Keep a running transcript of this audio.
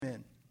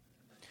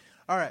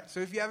All right, so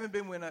if you haven't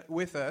been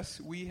with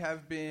us, we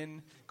have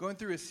been going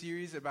through a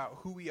series about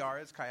who we are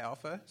as Chi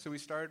Alpha. So we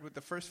started with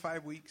the first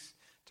 5 weeks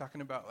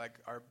talking about like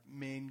our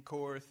main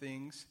core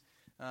things,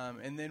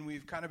 and then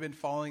we've kind of been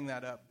following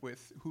that up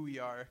with who we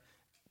are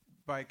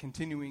by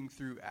continuing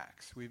through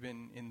Acts. We've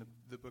been in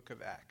the book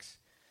of Acts.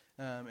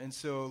 And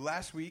so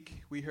last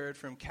week we heard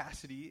from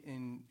Cassidy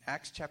in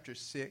Acts chapter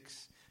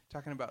 6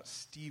 talking about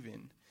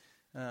Stephen.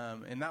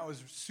 And that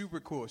was super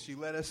cool. She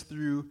led us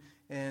through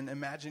an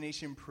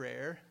imagination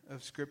prayer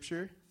of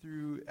Scripture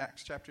through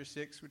Acts chapter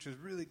 6, which was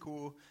really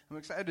cool. I'm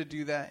excited to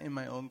do that in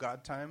my own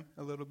God time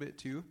a little bit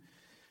too.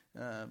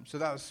 So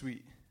that was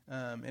sweet.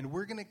 And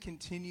we're going to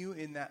continue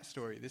in that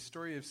story, this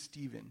story of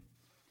Stephen.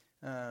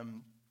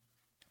 And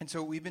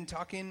so we've been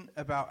talking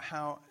about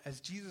how,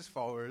 as Jesus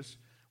followers,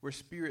 we're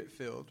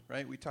Spirit-filled,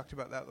 right? We talked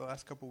about that the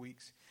last couple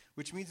weeks,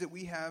 which means that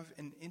we have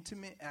an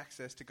intimate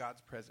access to God's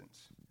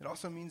presence. It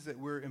also means that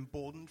we're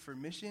emboldened for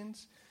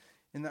missions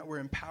and that we're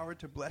empowered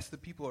to bless the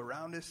people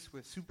around us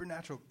with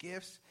supernatural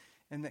gifts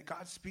and that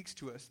God speaks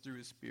to us through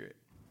His Spirit.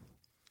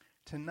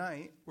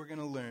 Tonight, we're going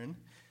to learn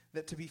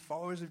that to be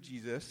followers of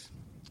Jesus,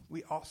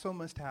 we also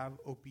must have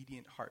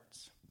obedient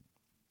hearts.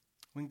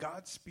 When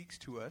God speaks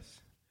to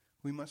us,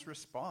 we must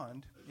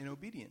respond in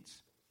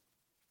obedience.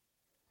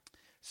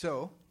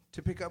 So,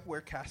 to pick up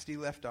where Cassidy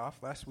left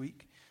off last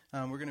week,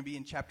 we're going to be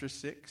in chapter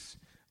 6,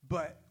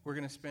 but we're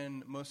going to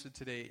spend most of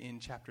today in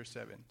chapter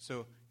 7.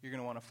 So you're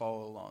going to want to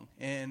follow along.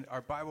 And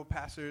our Bible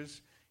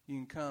passers, you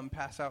can come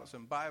pass out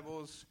some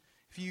Bibles.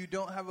 If you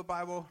don't have a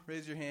Bible,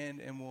 raise your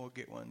hand and we'll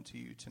get one to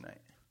you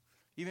tonight.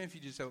 Even if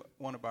you just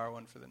want to borrow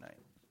one for the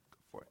night, go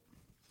for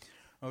it.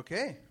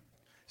 Okay,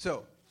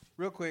 so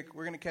real quick,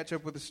 we're going to catch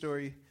up with the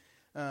story.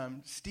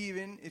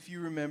 Stephen, if you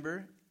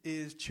remember,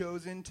 is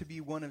chosen to be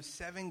one of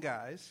 7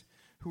 guys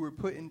who were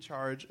put in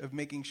charge of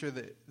making sure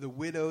that the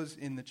widows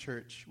in the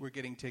church were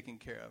getting taken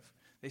care of.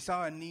 They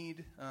saw a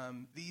need.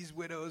 These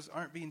widows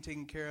aren't being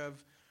taken care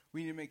of.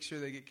 We need to make sure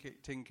they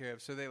get taken care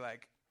of. So they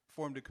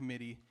formed a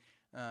committee,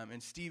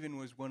 and Stephen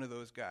was one of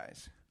those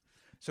guys.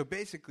 So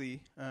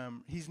basically,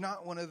 he's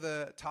not one of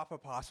the top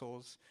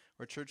apostles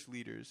or church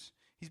leaders.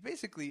 He's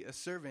basically a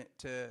servant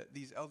to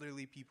these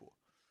elderly people.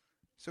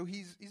 So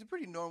he's a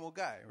pretty normal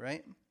guy,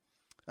 right?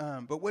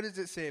 But what does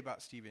it say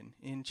about Stephen?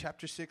 In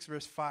chapter 6,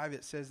 verse 5,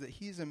 it says that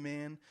he's a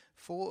man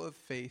full of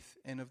faith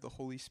and of the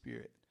Holy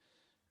Spirit.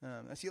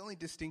 That's the only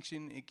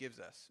distinction it gives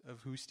us of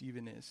who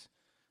Stephen is.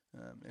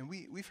 And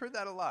we've heard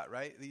that a lot,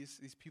 right?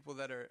 These people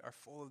that are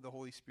full of the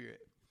Holy Spirit.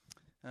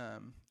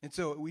 And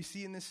so we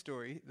see in this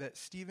story that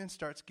Stephen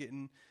starts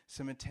getting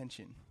some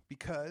attention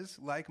because,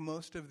 like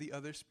most of the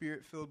other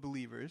Spirit-filled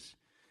believers,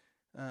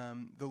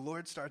 the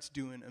Lord starts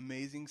doing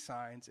amazing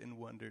signs and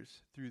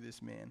wonders through this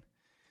man.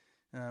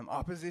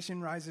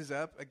 Opposition rises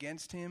up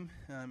against him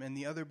and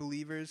the other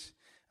believers,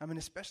 and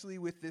especially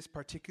with this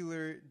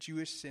particular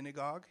Jewish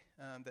synagogue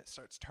that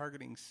starts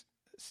targeting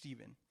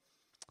Stephen.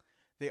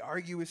 They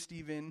argue with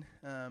Stephen,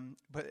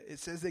 but it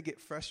says they get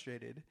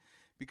frustrated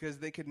because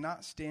they could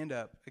not stand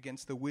up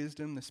against the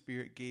wisdom the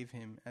Spirit gave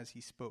him as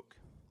he spoke.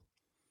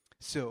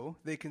 So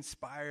they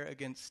conspire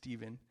against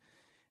Stephen.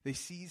 They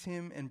seize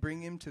him and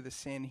bring him to the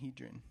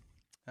Sanhedrin.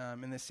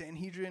 And the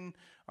Sanhedrin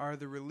are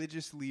the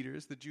religious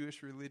leaders, the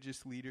Jewish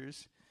religious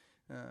leaders.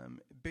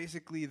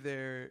 Basically,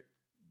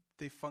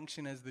 they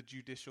function as the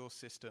judicial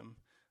system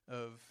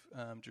of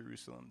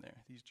Jerusalem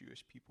there, these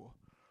Jewish people.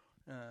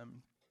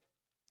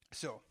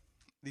 So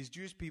these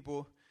Jewish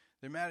people,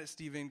 they're mad at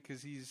Stephen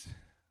because he's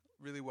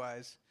really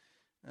wise.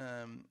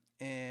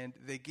 And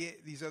they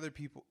get these other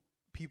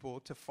people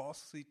to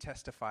falsely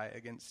testify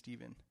against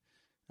Stephen.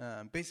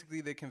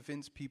 Basically, they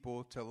convince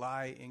people to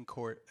lie in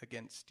court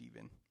against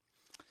Stephen.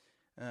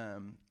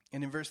 And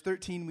in verse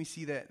 13, we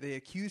see that they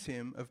accuse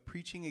him of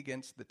preaching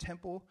against the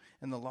temple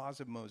and the laws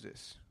of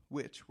Moses,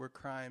 which were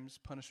crimes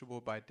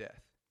punishable by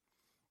death.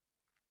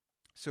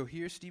 So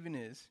here Stephen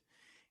is.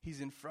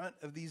 He's in front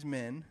of these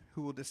men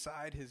who will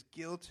decide his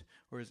guilt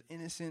or his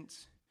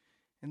innocence,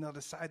 and they'll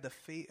decide the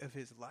fate of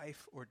his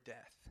life or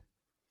death.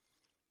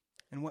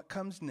 And what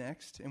comes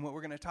next, and what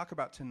we're going to talk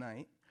about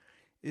tonight,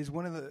 is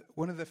one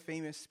of the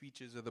famous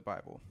speeches of the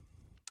Bible.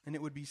 And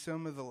it would be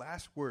some of the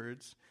last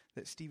words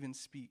that Stephen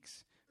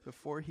speaks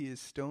before he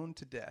is stoned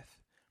to death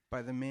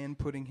by the man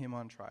putting him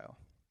on trial,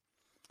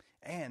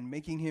 and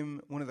making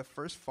him one of the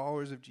first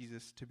followers of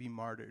Jesus to be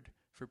martyred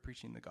for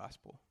preaching the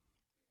gospel.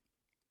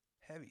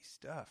 Heavy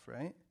stuff,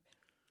 right?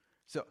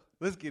 So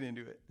let's get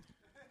into it.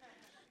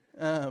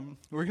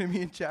 We're going to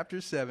be in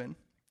chapter 7,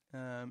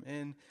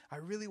 and I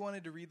really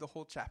wanted to read the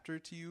whole chapter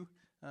to you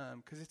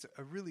because it's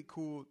a really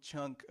cool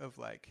chunk of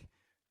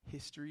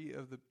history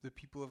of the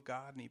people of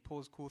God, and he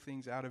pulls cool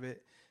things out of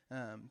it.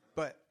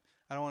 But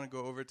I don't want to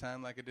go over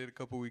time like I did a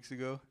couple weeks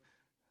ago,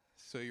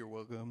 so you're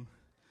welcome.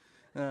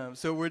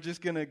 So we're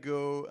just going to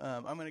go,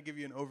 I'm going to give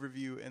you an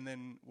overview, and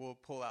then we'll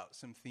pull out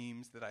some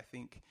themes that I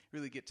think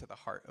really get to the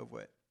heart of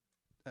what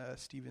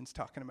Stephen's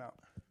talking about.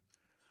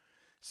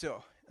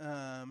 So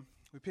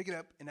we pick it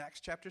up in Acts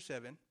chapter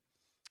 7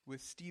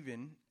 with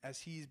Stephen as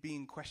he's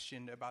being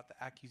questioned about the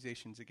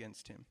accusations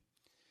against him.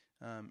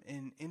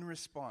 And in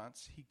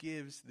response, he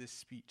gives this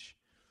speech.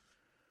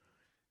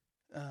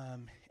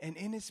 And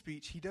in his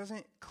speech, he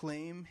doesn't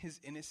claim his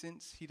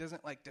innocence. He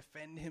doesn't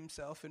defend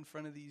himself in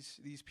front of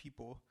these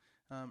people,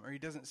 or he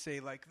doesn't say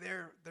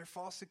they're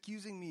false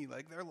accusing me,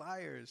 they're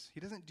liars. He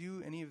doesn't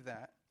do any of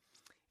that.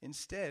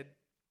 Instead,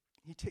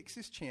 he takes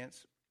his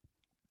chance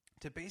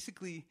to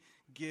basically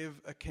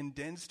give a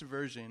condensed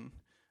version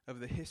of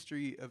the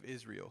history of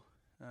Israel.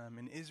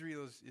 And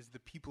Israel is the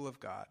people of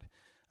God.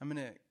 I'm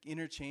going to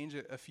interchange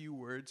a few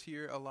words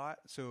here a lot.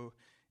 So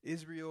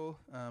Israel,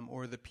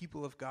 or the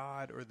people of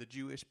God, or the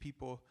Jewish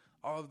people,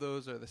 all of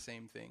those are the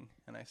same thing.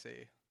 And I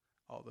say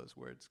all those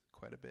words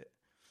quite a bit.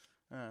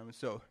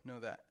 So know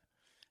that.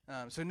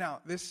 So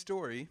now, this was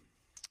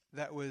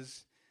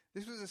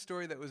a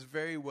story that was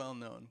very well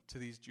known to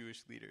these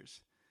Jewish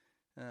leaders.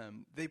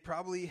 They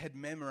probably had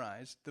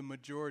memorized the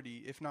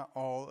majority, if not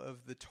all,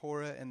 of the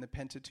Torah and the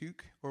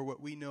Pentateuch, or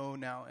what we know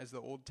now as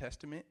the Old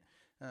Testament,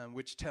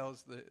 which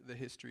tells the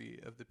history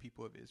of the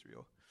people of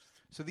Israel.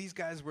 So these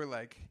guys were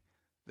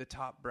the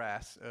top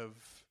brass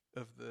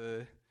of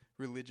the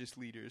religious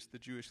leaders, the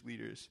Jewish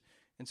leaders.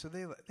 And so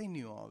they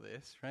knew all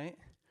this, right?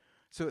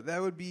 So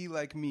that would be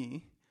like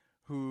me,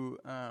 who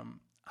I'm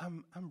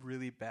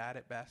really bad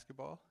at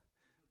basketball,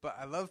 but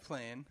I love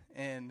playing.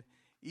 And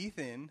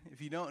Ethan,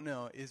 if you don't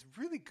know, is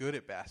really good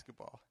at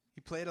basketball. He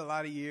played a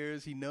lot of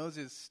years. He knows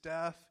his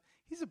stuff.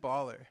 He's a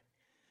baller.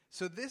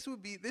 So this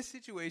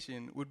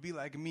situation would be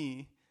like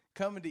me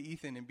coming to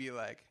Ethan and be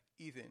like,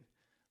 Ethan,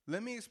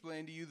 let me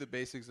explain to you the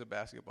basics of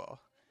basketball.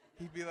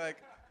 He'd be like,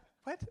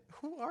 what?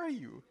 Who are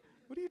you?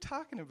 What are you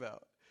talking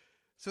about?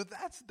 So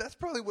that's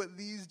probably what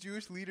these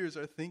Jewish leaders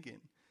are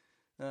thinking.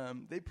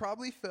 It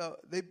probably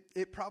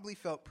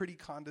felt pretty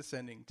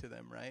condescending to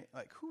them, right?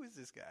 Who is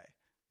this guy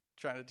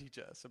trying to teach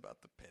us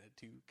about the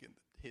Pentateuch and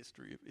the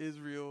history of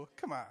Israel?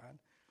 Come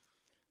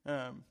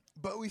on.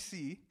 But we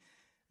see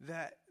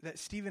that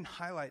Stephen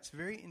highlights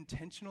very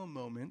intentional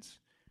moments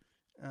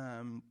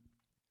and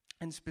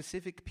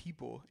specific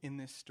people in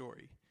this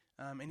story.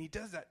 And he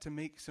does that to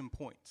make some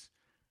points,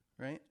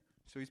 right?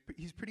 So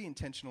he's pretty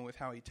intentional with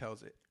how he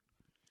tells it.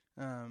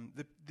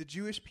 The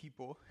Jewish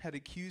people had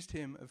accused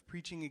him of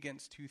preaching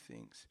against two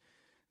things: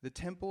 the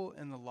temple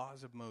and the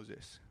laws of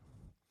Moses.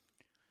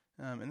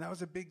 And that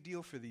was a big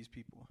deal for these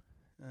people.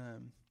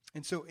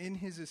 And so in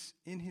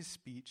his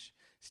speech,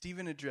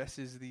 Stephen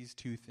addresses these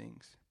two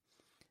things,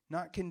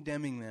 not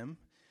condemning them,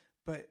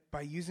 but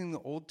by using the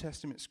Old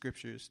Testament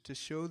scriptures to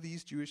show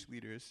these Jewish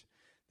leaders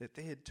that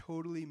they had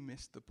totally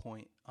missed the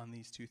point on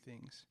these two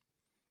things.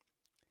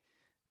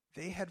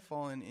 They had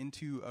fallen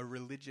into a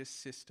religious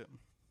system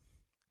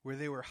where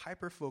they were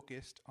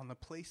hyper-focused on the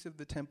place of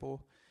the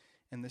temple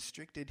and the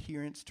strict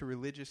adherence to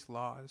religious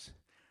laws,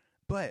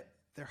 but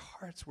their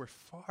hearts were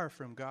far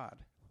from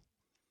God.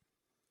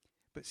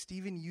 But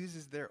Stephen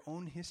uses their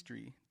own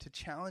history to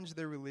challenge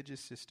their religious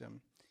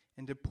system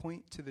and to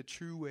point to the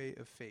true way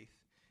of faith,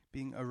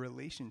 being a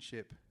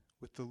relationship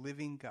with the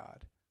living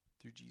God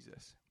through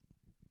Jesus.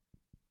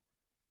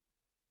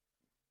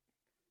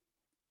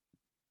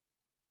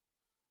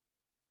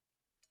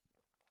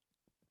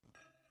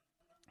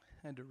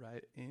 I had to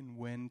write in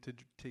when to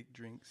take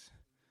drinks,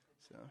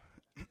 so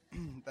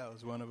that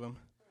was one of them.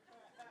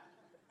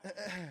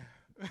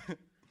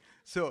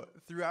 So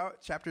throughout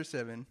chapter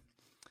 7,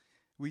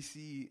 we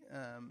see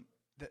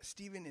that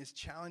Stephen is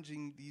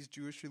challenging these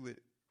Jewish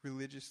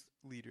religious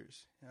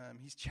leaders.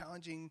 He's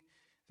challenging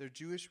their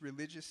Jewish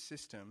religious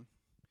system,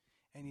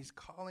 and he's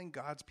calling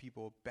God's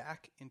people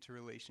back into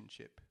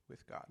relationship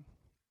with God.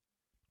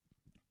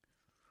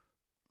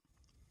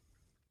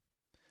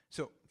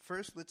 So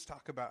first, let's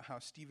talk about how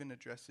Stephen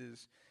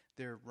addresses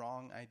their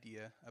wrong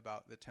idea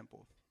about the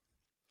temple.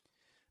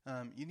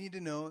 You need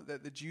to know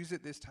that the Jews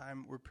at this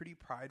time were pretty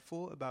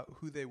prideful about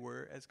who they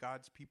were as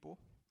God's people,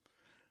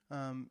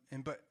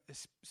 but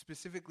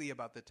specifically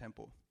about the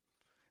temple.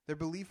 Their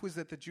belief was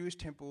that the Jewish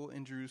temple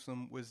in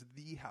Jerusalem was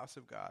the house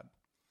of God,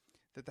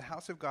 that the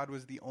house of God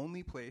was the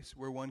only place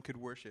where one could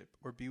worship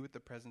or be with the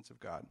presence of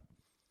God.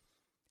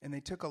 And they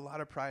took a lot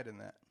of pride in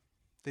that.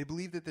 They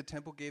believed that the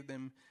temple gave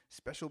them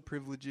special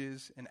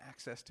privileges and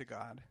access to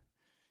God,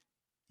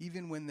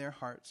 even when their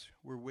hearts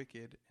were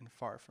wicked and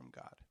far from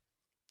God.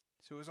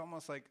 So it was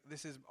almost like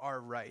this is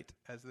our right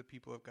as the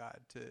people of God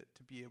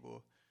to be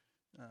able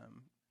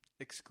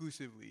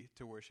exclusively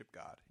to worship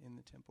God in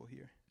the temple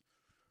here.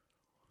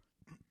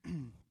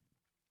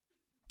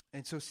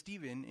 And so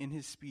Stephen, in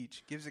his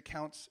speech, gives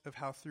accounts of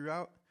how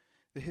throughout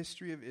the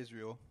history of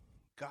Israel,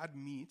 God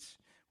meets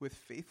with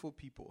faithful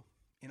people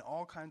in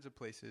all kinds of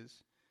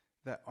places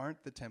that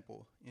aren't the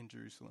temple in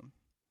Jerusalem.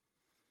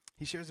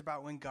 He shares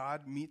about when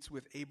God meets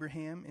with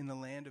Abraham in the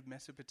land of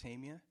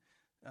Mesopotamia,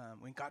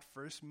 when God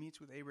first meets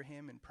with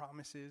Abraham and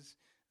promises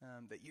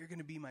that you're going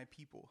to be my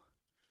people.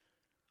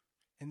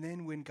 And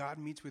then when God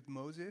meets with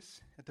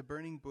Moses at the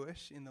burning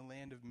bush in the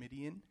land of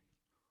Midian.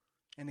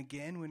 And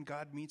again when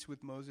God meets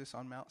with Moses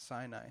on Mount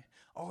Sinai.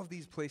 All of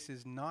these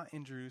places not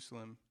in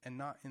Jerusalem and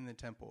not in the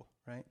temple,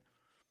 right?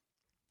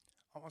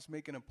 Almost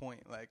making a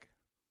point like,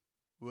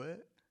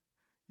 what?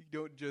 You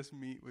don't just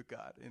meet with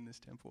God in this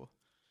temple.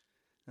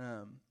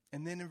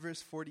 And then in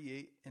verse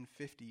 48 and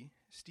 50,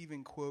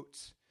 Stephen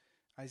quotes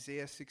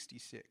Isaiah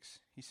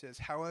 66. He says,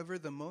 "However,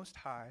 the Most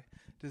High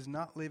does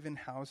not live in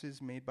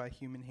houses made by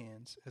human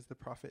hands, as the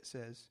prophet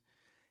says.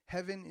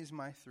 Heaven is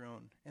my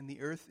throne, and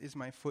the earth is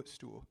my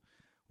footstool.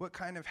 What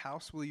kind of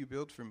house will you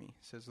build for me,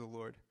 says the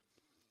Lord?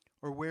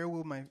 Or where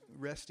will my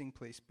resting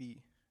place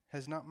be?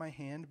 Has not my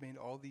hand made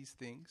all these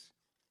things?"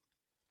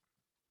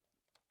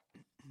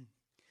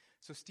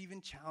 So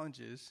Stephen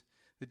challenges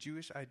the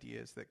Jewish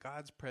ideas that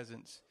God's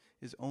presence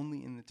is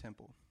only in the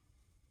temple.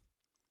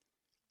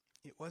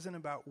 It wasn't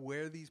about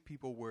where these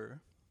people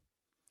were,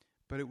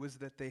 but it was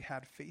that they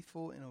had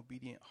faithful and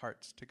obedient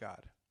hearts to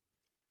God.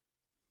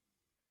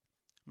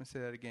 I'm going to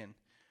say that again.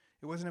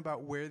 It wasn't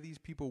about where these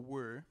people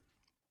were,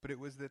 but it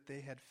was that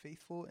they had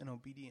faithful and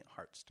obedient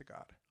hearts to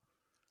God.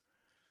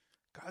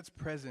 God's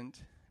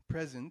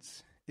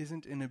presence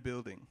isn't in a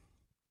building,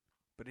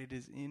 but it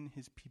is in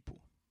his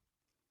people.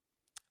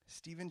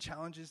 Stephen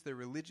challenges the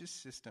religious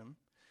system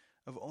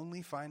of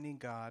only finding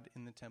God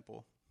in the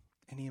temple,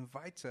 and he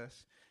invites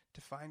us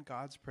to find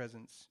God's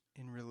presence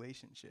in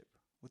relationship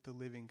with the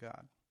living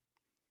God.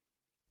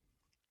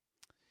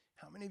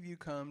 How many of you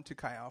come to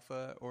Chi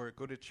Alpha or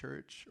go to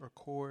church or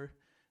core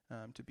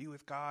to be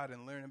with God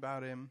and learn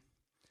about him,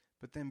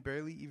 but then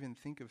barely even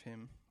think of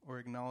him or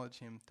acknowledge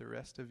him the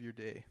rest of your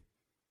day?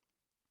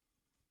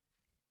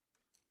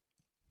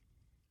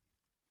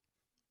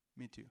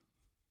 Me too.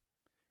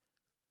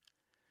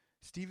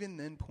 Stephen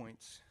then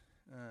points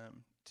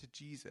to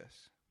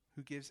Jesus,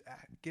 who gives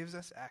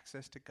us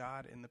access to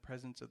God in the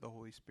presence of the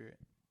Holy Spirit.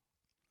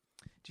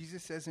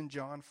 Jesus says in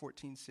John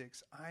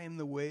 14:6, "I am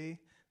the way,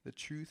 the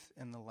truth,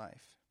 and the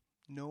life.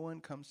 No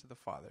one comes to the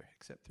Father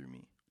except through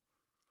me."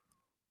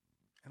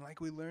 And like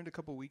we learned a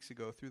couple weeks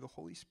ago, through the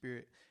Holy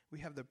Spirit, we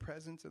have the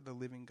presence of the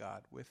living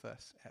God with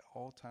us at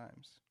all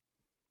times.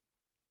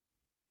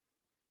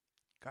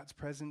 God's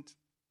presence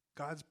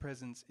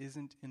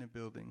isn't in a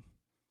building.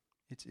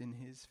 It's in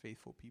his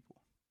faithful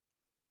people.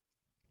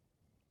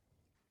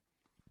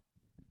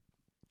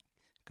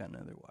 Got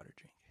another water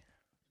drink.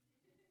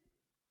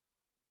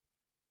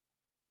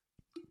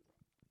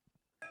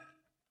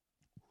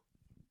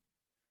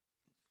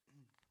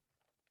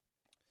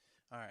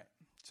 All right,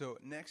 so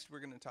next we're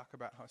going to talk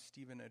about how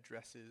Stephen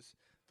addresses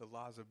the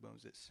laws of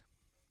Moses.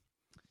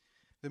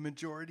 The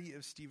majority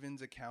of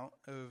Stephen's account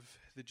of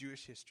the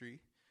Jewish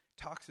history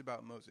talks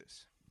about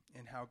Moses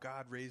and how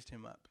God raised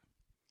him up.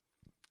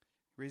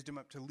 Raised him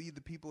up to lead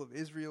the people of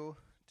Israel,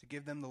 to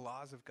give them the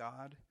laws of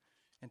God,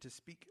 and to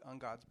speak on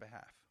God's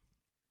behalf.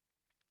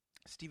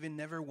 Stephen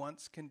never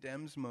once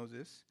condemns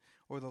Moses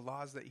or the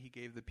laws that he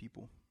gave the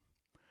people.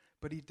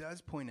 But he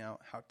does point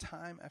out how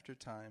time after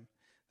time,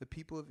 the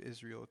people of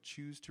Israel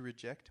choose to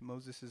reject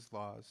Moses'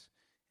 laws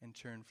and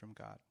turn from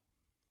God.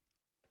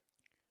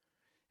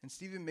 And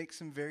Stephen makes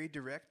some very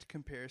direct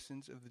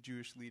comparisons of the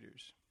Jewish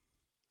leaders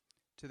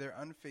to their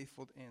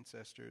unfaithful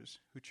ancestors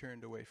who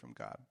turned away from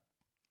God.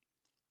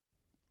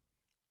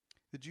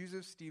 The Jews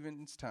of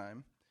Stephen's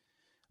time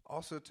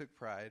also took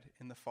pride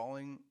in the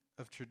following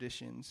of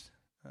traditions,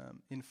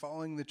 in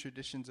following the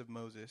traditions of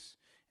Moses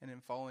and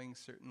in following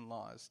certain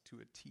laws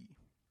to a T.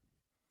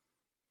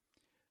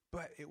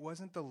 But it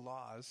wasn't the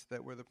laws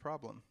that were the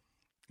problem.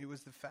 It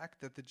was the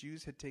fact that the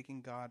Jews had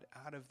taken God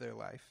out of their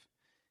life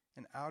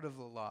and out of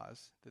the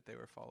laws that they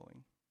were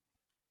following.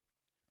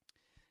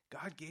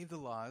 God gave the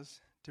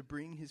laws to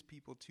bring his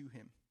people to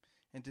him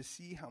and to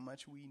see how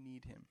much we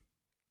need him.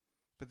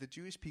 But the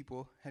Jewish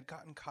people had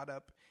gotten caught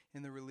up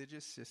in the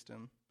religious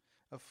system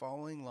of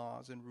following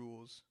laws and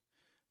rules,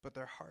 but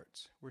their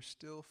hearts were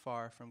still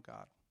far from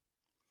God.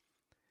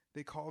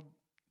 They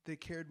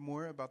cared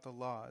more about the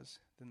laws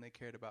than they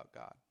cared about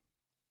God.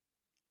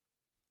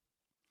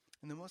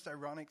 And the most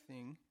ironic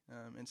thing,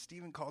 and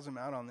Stephen calls them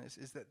out on this,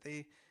 is that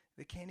they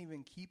can't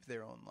even keep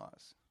their own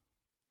laws.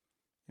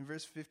 In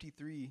verse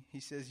 53, he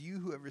says, "You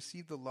who have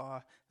received the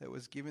law that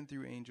was given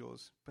through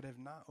angels, but have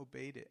not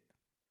obeyed it."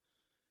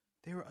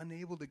 They were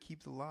unable to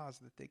keep the laws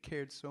that they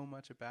cared so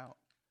much about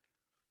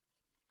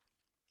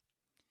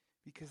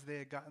because they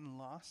had gotten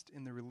lost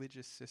in the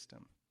religious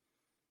system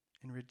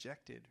and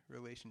rejected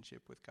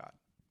relationship with God.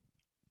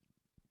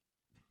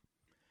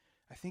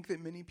 I think that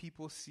many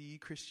people see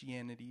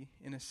Christianity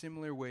in a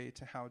similar way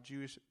to how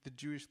the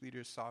Jewish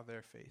leaders saw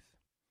their faith.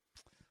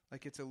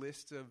 Like it's a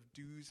list of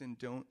do's and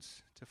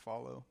don'ts to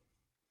follow.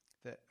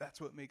 That's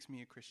what makes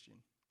me a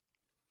Christian.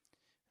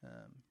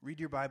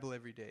 Read your Bible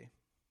every day.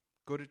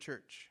 Go to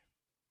church.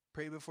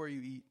 Pray before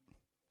you eat.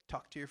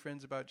 Talk to your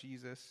friends about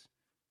Jesus.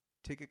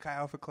 Take a Chi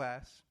Alpha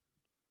class.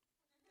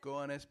 Go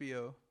on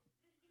SBO.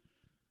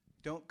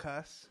 Don't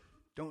cuss.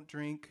 Don't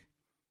drink.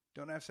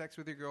 Don't have sex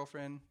with your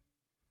girlfriend.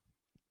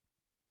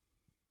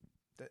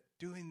 That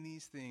doing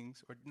these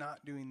things or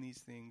not doing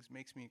these things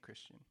makes me a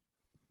Christian.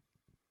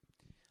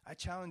 I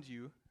challenge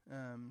you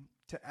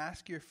to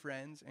ask your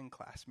friends and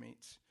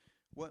classmates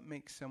what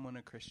makes someone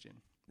a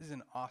Christian. This is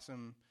an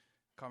awesome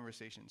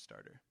conversation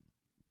starter.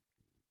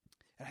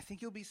 And I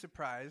think you'll be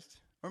surprised,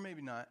 or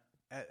maybe not,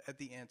 at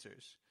the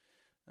answers.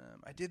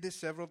 I did this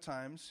several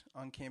times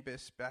on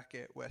campus back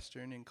at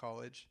Western in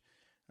college,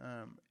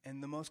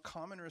 and the most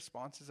common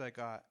responses I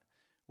got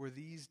were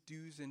these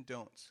do's and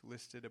don'ts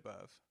listed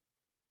above.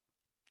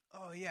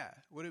 Oh yeah,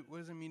 what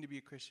does it mean to be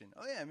a Christian?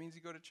 Oh yeah, it means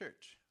you go to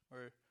church.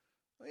 Or,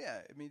 oh yeah,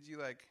 it means you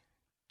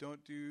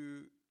don't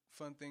do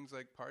fun things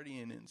like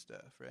partying and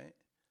stuff, right?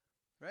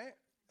 Right?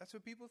 That's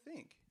what people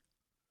think.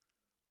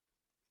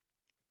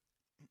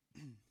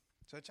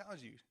 So I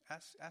challenge you,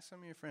 ask some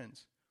of your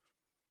friends.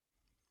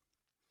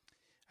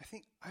 I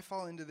think I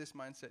fall into this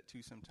mindset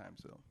too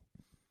sometimes, though.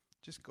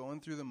 Just going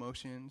through the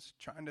motions,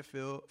 trying to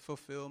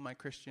fulfill my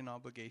Christian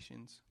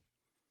obligations.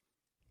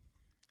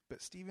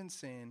 But Stephen's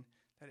saying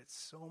that it's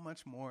so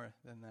much more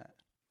than that.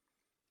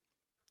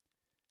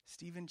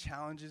 Stephen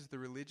challenges the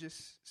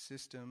religious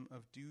system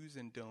of do's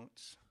and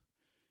don'ts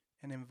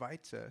and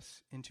invites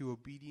us into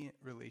obedient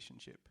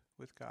relationship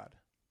with God.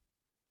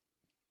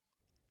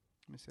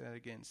 Let me say that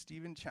again.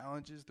 Stephen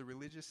challenges the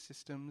religious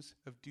systems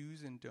of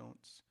do's and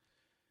don'ts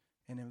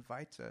and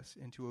invites us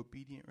into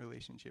obedient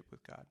relationship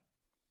with God.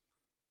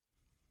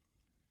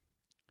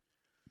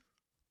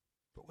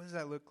 But what does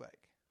that look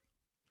like?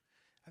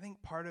 I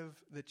think part of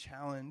the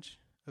challenge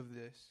of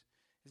this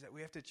is that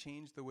we have to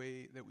change the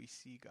way that we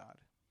see God.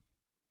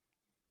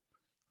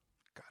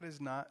 God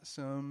is not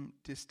some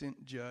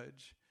distant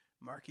judge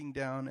marking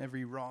down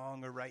every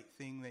wrong or right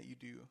thing that you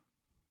do.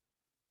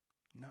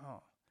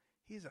 No,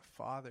 he is a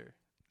father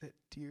that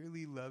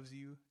dearly loves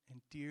you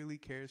and dearly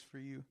cares for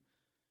you,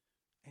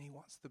 and he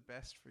wants the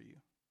best for you.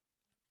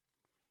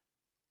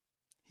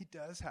 He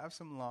does have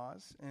some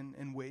laws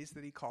and ways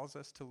that he calls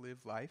us to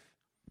live life,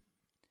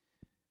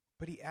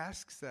 but he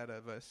asks that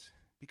of us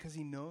because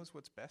he knows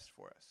what's best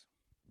for us.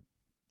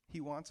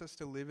 He wants us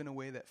to live in a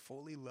way that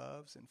fully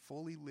loves and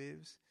fully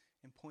lives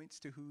and points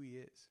to who he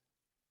is.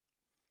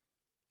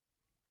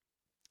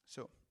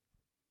 So,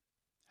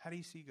 how do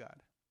you see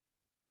God?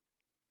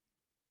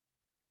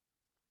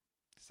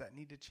 Does that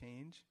need to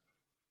change?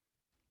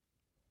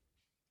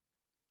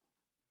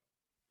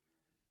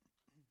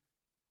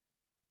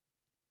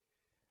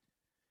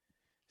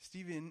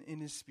 Stephen, in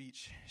his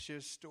speech,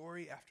 shares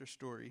story after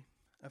story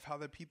of how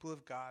the people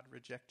of God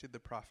rejected the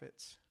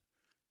prophets,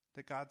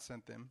 that God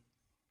sent them,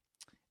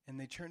 and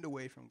they turned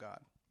away from God.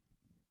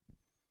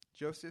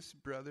 Joseph's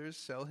brothers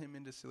sell him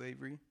into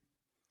slavery.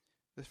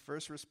 The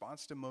first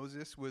response to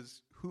Moses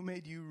was, "Who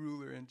made you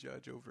ruler and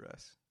judge over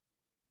us?"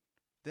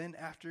 Then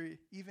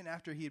even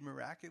after he had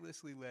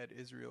miraculously led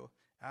Israel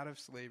out of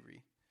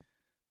slavery,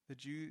 the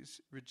Jews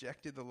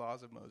rejected the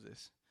laws of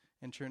Moses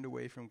and turned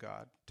away from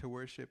God to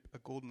worship a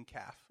golden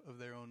calf of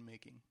their own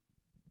making.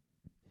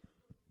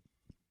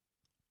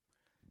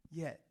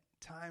 Yet,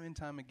 time and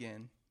time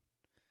again,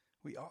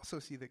 we also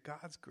see that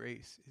God's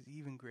grace is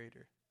even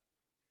greater.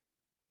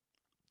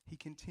 He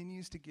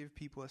continues to give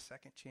people a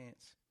second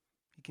chance.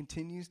 He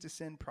continues to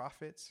send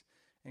prophets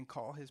and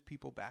call his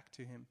people back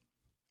to him.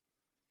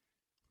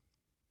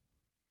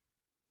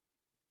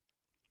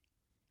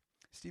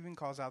 Stephen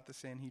calls out the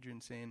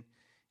Sanhedrin saying,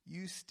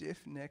 "You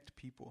stiff-necked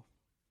people,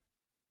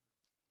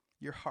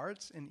 your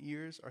hearts and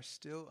ears are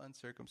still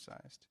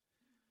uncircumcised.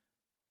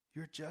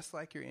 You're just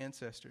like your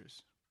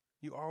ancestors.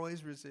 You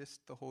always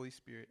resist the Holy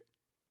Spirit.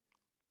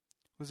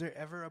 Was there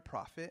ever a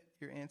prophet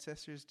your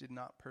ancestors did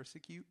not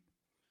persecute?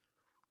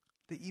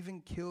 They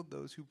even killed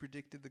those who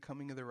predicted the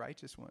coming of the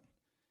righteous one,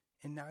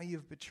 and now you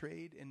have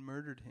betrayed and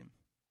murdered him."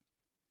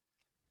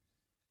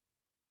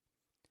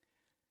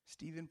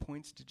 Stephen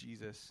points to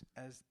Jesus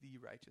as the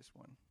righteous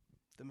one,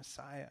 the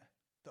Messiah,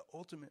 the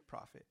ultimate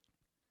prophet.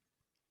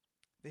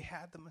 They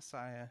had the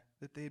Messiah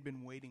that they had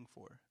been waiting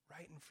for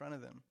right in front of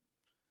them,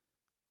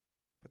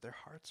 but their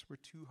hearts were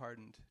too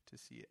hardened to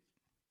see it.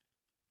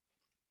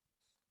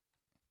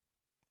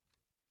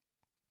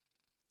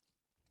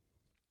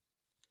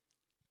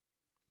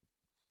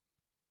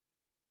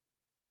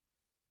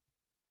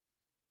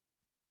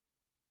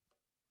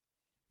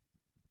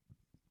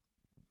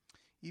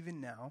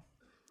 Even now,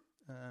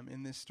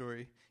 in this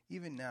story,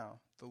 even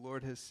now, the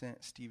Lord has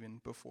sent Stephen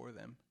before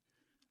them,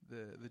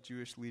 the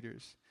Jewish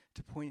leaders,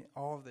 to point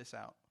all of this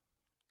out.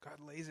 God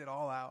lays it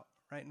all out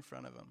right in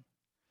front of him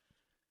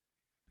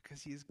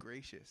because he is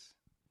gracious.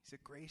 He's a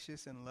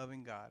gracious and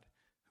loving God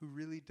who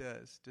really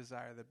does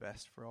desire the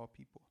best for all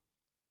people.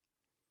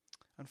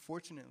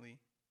 Unfortunately,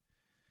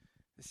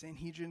 the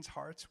Sanhedrin's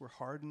hearts were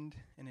hardened,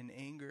 and in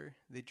anger,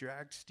 they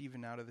dragged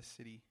Stephen out of the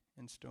city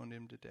and stoned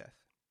him to death.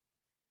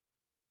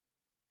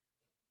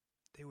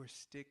 They were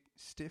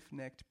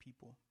stiff-necked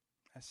people,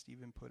 as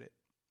Stephen put it.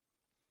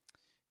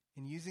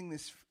 In using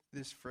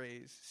this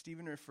phrase,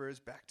 Stephen refers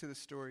back to the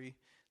story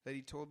that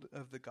he told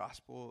of the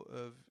gospel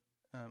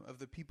of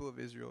the people of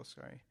Israel,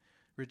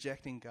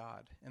 rejecting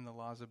God and the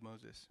laws of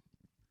Moses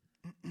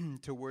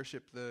to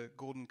worship the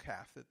golden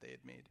calf that they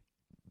had made.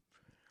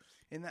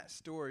 In that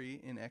story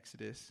in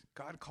Exodus,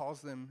 God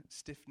calls them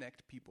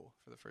stiff-necked people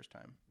for the first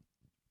time.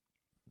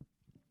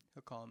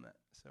 He'll call them that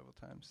several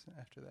times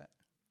after that.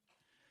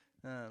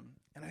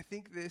 And I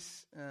think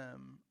this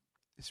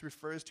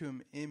refers to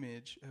an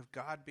image of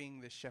God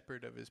being the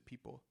shepherd of his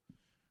people,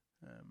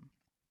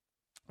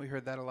 We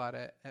heard that a lot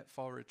at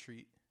fall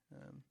retreat.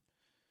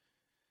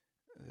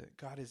 That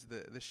God is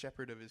the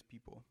shepherd of his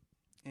people.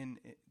 And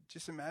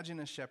just imagine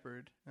a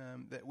shepherd,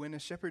 that when a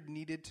shepherd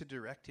needed to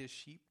direct his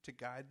sheep to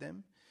guide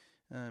them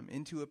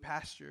into a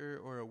pasture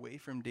or away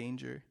from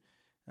danger,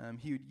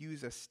 he would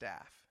use a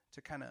staff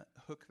to kind of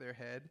hook their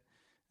head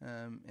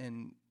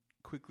and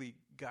quickly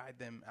guide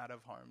them out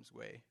of harm's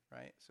way,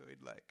 right? So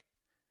he'd like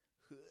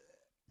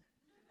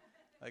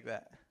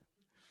that.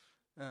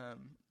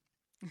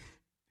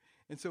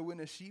 And so when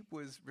a sheep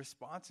was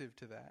responsive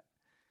to that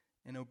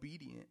and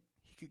obedient,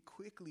 he could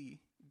quickly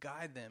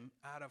guide them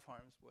out of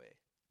harm's way.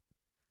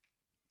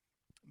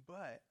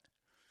 But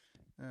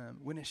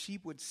when a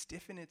sheep would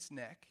stiffen its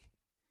neck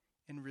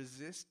and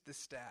resist the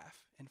staff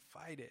and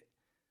fight it,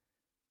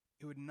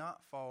 it would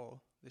not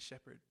follow the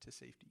shepherd to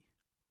safety.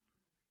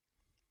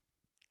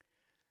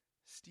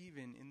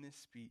 Stephen, in this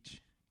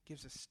speech,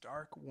 gives a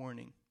stark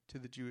warning to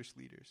the Jewish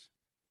leaders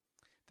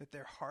that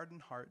their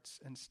hardened hearts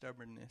and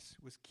stubbornness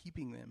was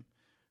keeping them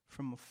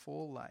from a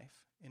full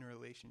life in a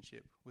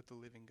relationship with the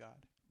living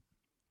God.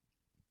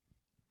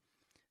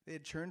 They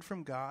had turned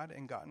from God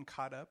and gotten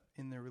caught up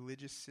in the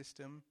religious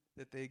system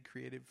that they had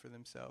created for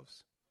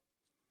themselves,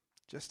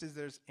 just as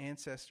their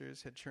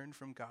ancestors had turned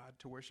from God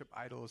to worship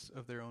idols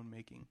of their own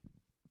making.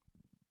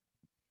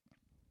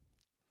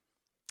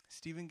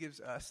 Stephen gives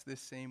us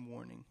this same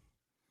warning.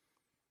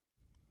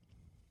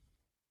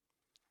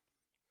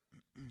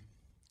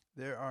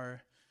 There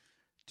are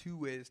two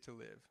ways to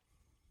live.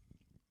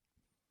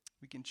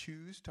 We can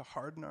choose to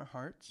harden our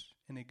hearts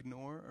and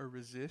ignore or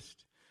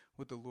resist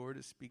what the Lord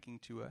is speaking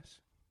to us,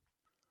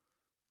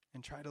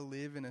 and try to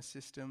live in a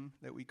system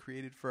that we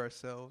created for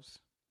ourselves,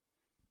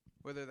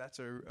 whether that's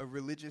a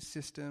religious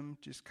system,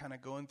 just kind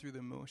of going through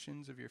the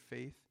motions of your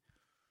faith,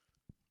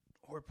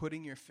 or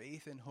putting your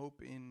faith and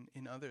hope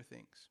in other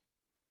things.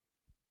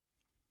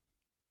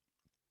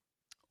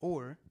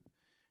 Or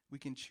we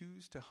can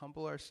choose to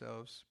humble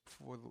ourselves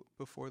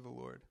before the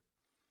Lord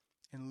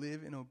and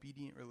live in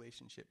obedient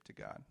relationship to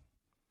God,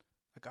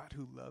 a God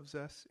who loves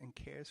us and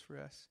cares for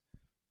us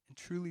and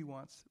truly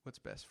wants what's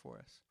best for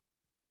us.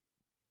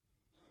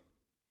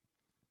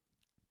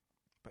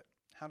 But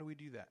how do we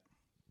do that?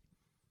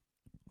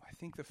 Well, I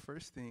think the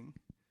first thing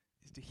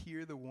is to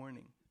hear the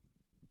warning.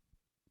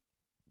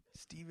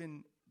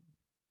 Stephen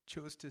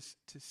chose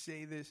to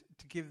say this,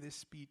 to give this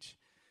speech,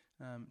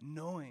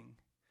 knowing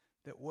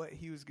that what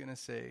he was going to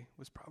say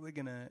was probably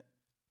going to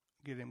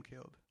get him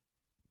killed.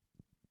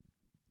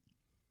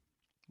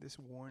 This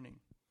warning.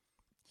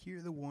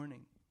 Hear the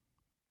warning.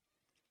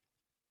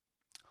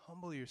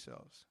 Humble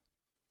yourselves.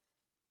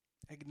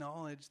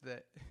 Acknowledge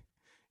that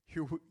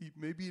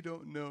maybe you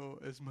don't know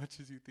as much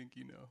as you think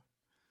you know.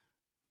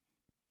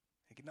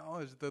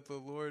 Acknowledge that the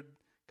Lord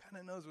kind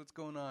of knows what's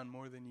going on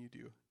more than you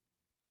do,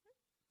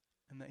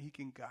 and that he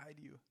can guide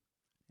you,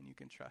 and you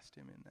can trust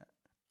him in that.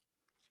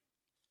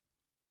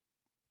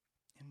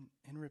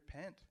 And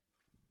repent.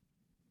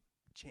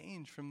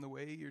 Change from the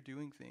way you're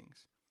doing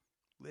things.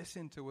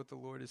 Listen to what the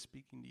Lord is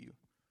speaking to you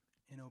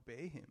and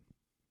obey him.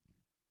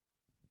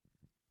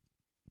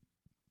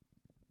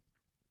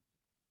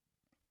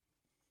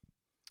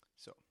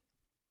 So,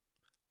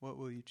 what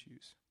will you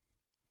choose?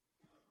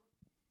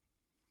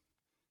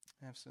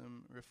 I have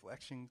some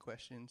reflection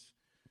questions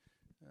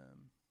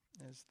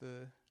as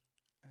the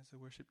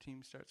worship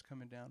team starts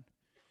coming down.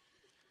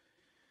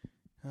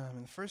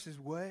 And the first is,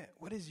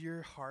 what is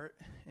your heart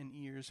and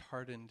ears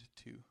hardened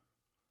to?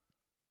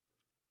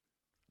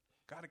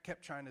 God had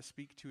kept trying to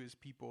speak to his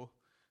people,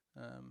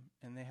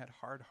 and they had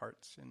hard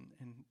hearts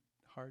and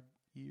hard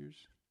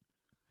ears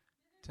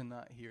to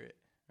not hear it,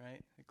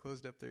 right? They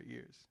closed up their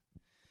ears.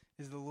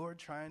 Is the Lord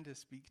trying to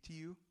speak to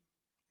you?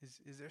 Is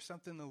there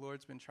something the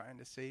Lord's been trying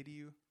to say to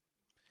you?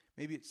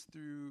 Maybe it's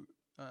through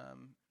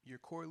your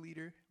core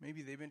leader.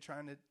 Maybe they've been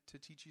trying to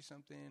teach you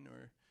something,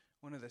 or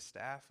one of the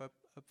staff up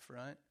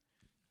front.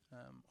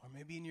 Or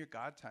maybe in your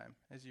God time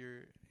as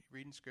you're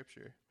reading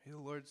scripture. Maybe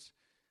the Lord's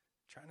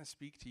trying to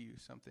speak to you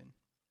something.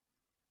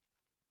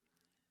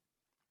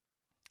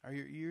 Are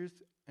your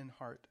ears and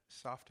heart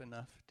soft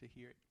enough to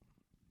hear it?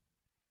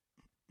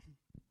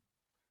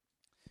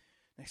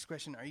 Next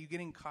question, are you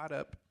getting caught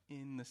up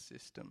in the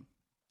system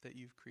that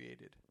you've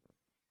created?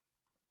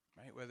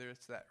 Right? Whether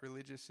it's that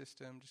religious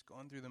system, just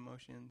going through the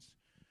motions,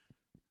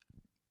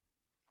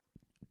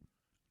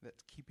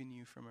 that's keeping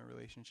you from a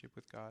relationship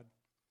with God,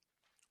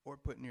 or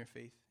putting your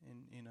faith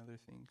in other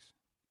things.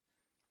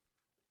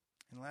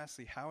 And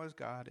lastly, how is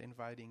God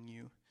inviting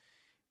you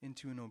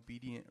into an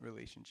obedient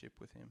relationship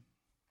with him?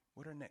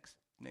 What are next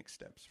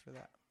steps for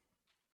that?